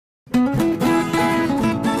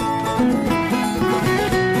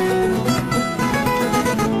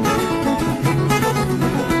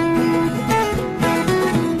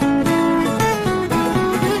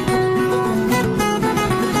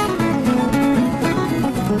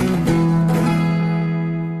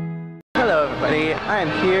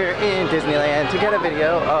time here in Disneyland to get a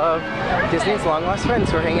video of Disney's long lost friends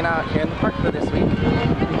who are hanging out here in the park for this week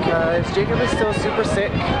because Jacob is still super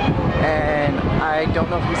sick and I don't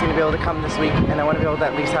know if he's going to be able to come this week, and I want to be able to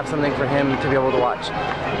at least have something for him to be able to watch.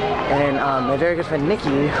 And my very good friend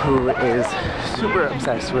Nikki, who is super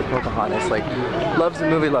obsessed with Pocahontas, like loves the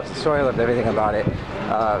movie, loves the story, loved everything about it,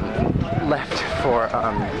 left for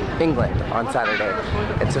England on Saturday,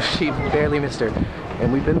 and so she barely missed her.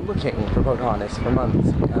 And we've been looking for Pocahontas for months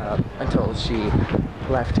until she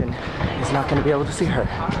left and is not going to be able to see her.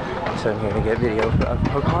 So I'm here to get video of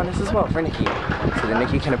Pocahontas as well for Nikki, so that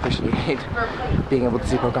Nikki can appreciate being able to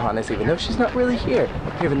see Pocahontas even though she's not really here.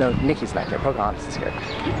 Even though Nikki's not here, Pocahontas is here.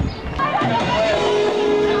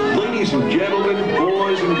 Ladies and gentlemen,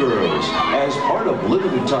 boys and girls, as part of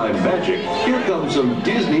limited time magic, here comes some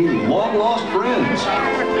Disney long lost friends.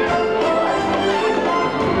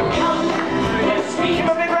 Give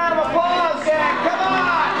a big round of applause, gang! Come on!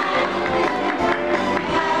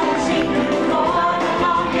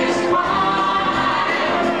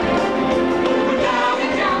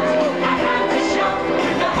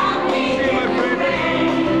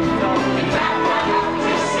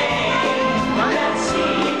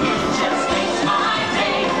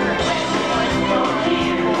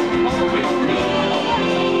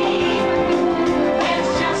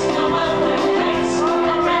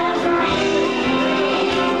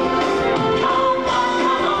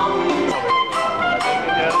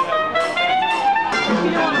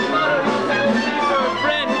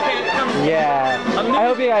 I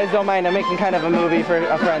hope you guys don't mind. I'm making kind of a movie for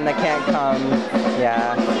a friend that can't come.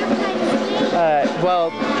 Yeah.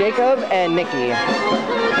 Well, Jacob and Nikki.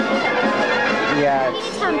 Yeah. We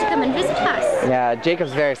need him to come and visit us. Yeah,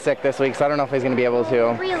 Jacob's very sick this week, so I don't know if he's going to be able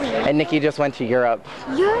to. Really? And Nikki just went to Europe.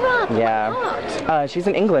 Europe? Yeah. She's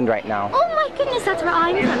in England right now. Oh my goodness, that's where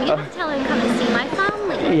I'm from. You have to tell her and come and see my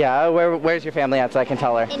family. Yeah, where's your family at so I can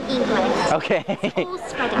tell her? In England. Okay. It's all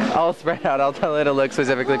spread out. All spread out. I'll tell her to look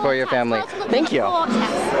specifically for your family. Thank you.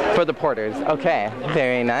 For the Porters. Okay.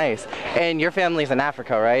 Very nice. And your family's in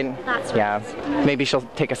Africa, right? That's right. Yeah. Maybe she'll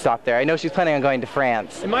take a stop there. I know she's planning on going to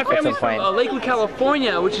France. And my family's from Lakewood,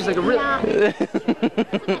 California, which is like a real... Yeah.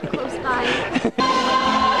 Close by.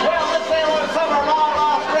 Well, let's say hello to some of our long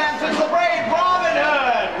lost friends. It's the brave Robin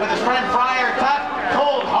Hood with his friend Friar Tuck,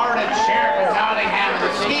 cold-hearted sheriff of Nottingham, and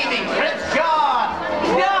the scheming Prince John.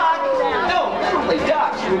 Duck? No, literally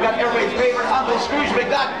Duck. We've got everybody's favorite Uncle Scrooge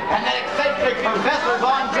McDuck and that eccentric Professor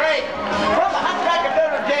Von Drake. From the Hunchback of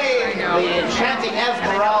Notre Dame, the enchanting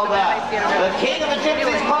Esmeralda, the king of the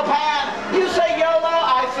gypsies, Clopan. You say YOLO,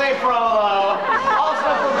 I say Frollo. Also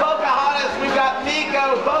for Pocahontas, we've got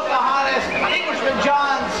Nico, Pocahontas, Englishman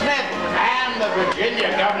John Smith, and the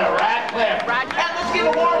Virginia Governor Radcliffe. And let's give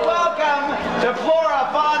a warm welcome to Flora,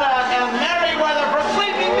 Fauna, and Merryweather from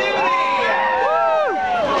Sleeping Beauty.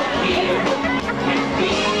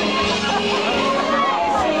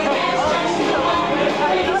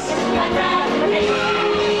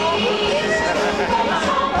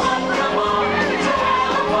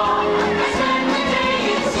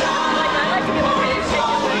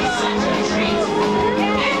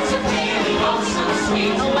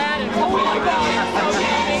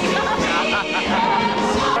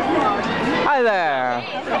 Hi there.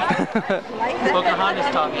 Pocahontas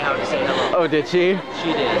taught me how to say hello. Oh, did she?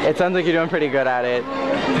 She did. It sounds like you're doing pretty good at it.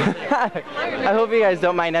 I hope you guys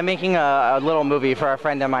don't mind. I'm making a little movie for a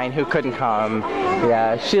friend of mine who couldn't come.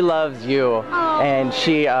 Yeah, she loves you. And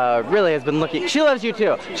she really has been looking. She loves you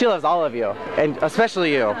too. She loves all of you. And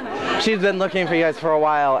especially you. She's been looking for you guys for a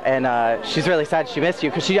while, and she's really sad she missed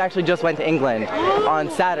you because she actually just went to England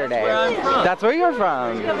on Saturday. That's where I'm from. That's where you're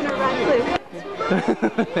from.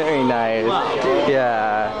 Very nice. Wow.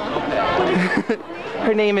 Yeah. Okay.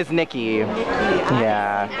 Her name is Nikki.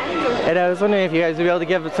 Yeah. And I was wondering if you guys would be able to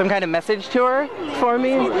give some kind of message to her for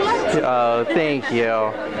me? Oh, thank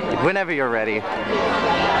you. Whenever you're ready. Hi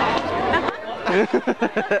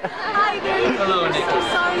there. Hello, Nikki. So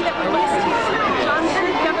sorry that we missed you. John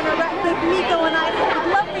Bennett, Governor Ratcliffe, Nico, and I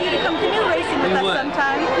would love for you to come canoe racing with us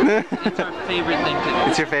sometime. It's our favorite thing to do.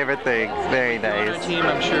 It's your favorite thing. Very On our nice. team,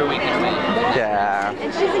 I'm sure we can win. Yeah.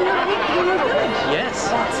 And she's in your village. Yes.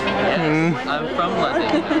 Yes. I'm from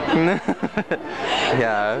London.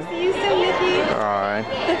 Yeah. See you soon, Nikki. Alright.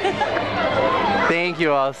 Thank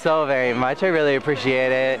you all so very much. I really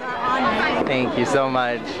appreciate it. Thank you so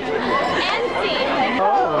much.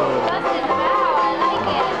 Oh.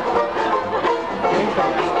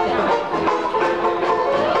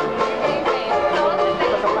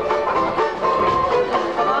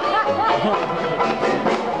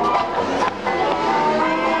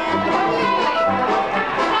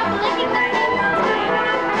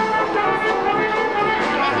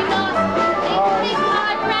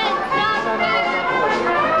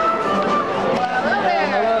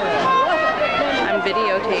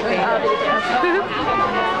 videotaping. How are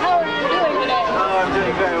you doing today? Oh, I'm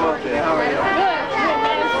doing very well today. How are you?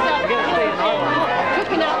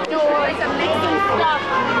 Cooking outdoors, I'm making stuff.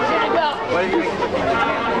 Well, What are you making?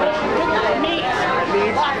 meat.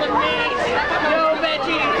 Lots of meat. No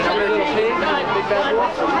veggies. A little pig? Big bad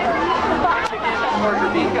wolf? Chicken, pork, or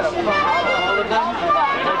beef? Got a all of them?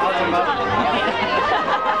 All of them up?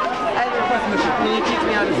 I have a question, Mr. Can you teach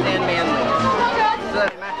me how to stand manly? So that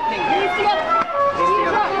I match pink. Knees together.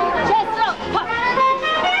 Chest up. Pop.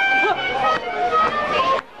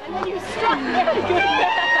 And then you strut. Pretty good.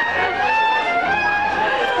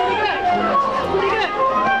 Pretty good.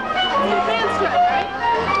 Man strut, right?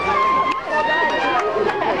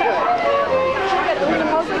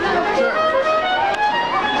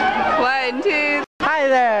 One, two. Hi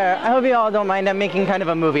there! I hope you all don't mind. I'm making kind of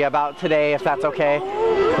a movie about today, if that's okay.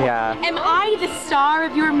 Yeah. Am I the star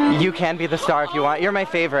of your movie? You can be the star if you want. You're my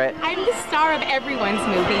favorite. I'm the star of everyone's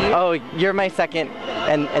movie. Oh, you're my second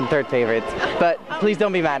and third favorites. But please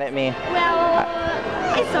don't be mad at me. Well,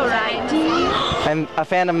 it's alright. I'm a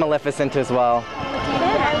fan of Maleficent as well.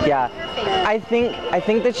 Yeah. I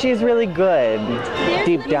think that she's really good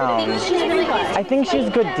deep down. She's really good. I think she's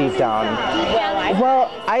good deep down.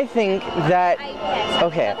 Well, I think that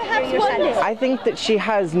okay. I think that she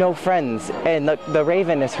has no friends, and the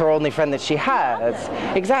Raven is her only friend that she has.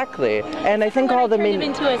 Exactly. And I think all the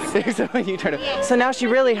main. So now she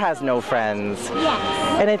really has no friends.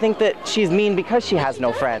 Yes. And I think that she's mean because she has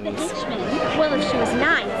no friends. Well, if she was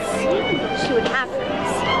nice, she would have friends.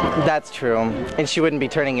 That's true. And she wouldn't be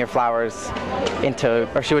turning your flowers into,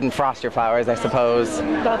 or she wouldn't frost your flowers, I suppose.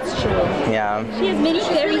 That's true. Yeah. She has many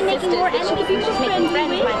very making more enemies. She's making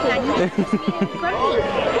friends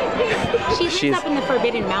She lives up in the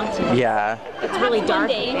Forbidden Mountains. Yeah. It's really dark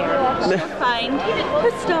there. She'll find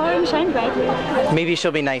a star and shine brightly. Maybe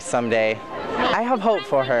she'll be nice someday. I have hope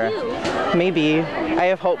for her. Maybe. I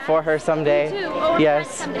have hope for her someday.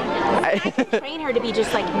 Yes. I can train her to be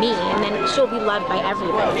just like me, and then she'll be loved by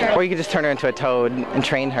everybody. Or you could just turn her into a toad and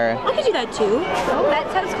train her. I could do that too. That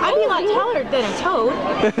sounds cool. I'd be a lot taller than a toad.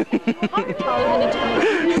 I'm taller than a toad.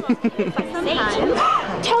 Sometimes.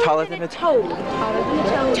 Taller than a toad.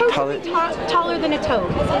 Totally taller than a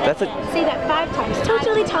toad. That's a Say that 5 times.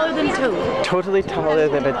 Totally taller than a toad. totally taller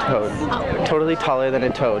than a toad. Totally taller than a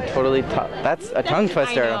toad. Totally tall. That's a tongue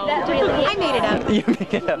twister. I made it up. You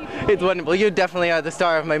make it up. It's wonderful. You definitely are the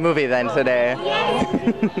star of my movie then today.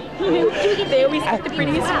 They always pick the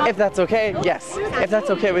prettiest. If that's okay, yes. If that's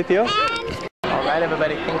okay with you. Alright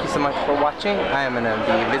everybody, thank you so much for watching. I am going to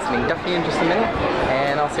be visiting Duffy in just a minute,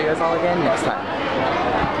 and I'll see you guys all again next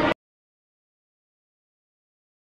time.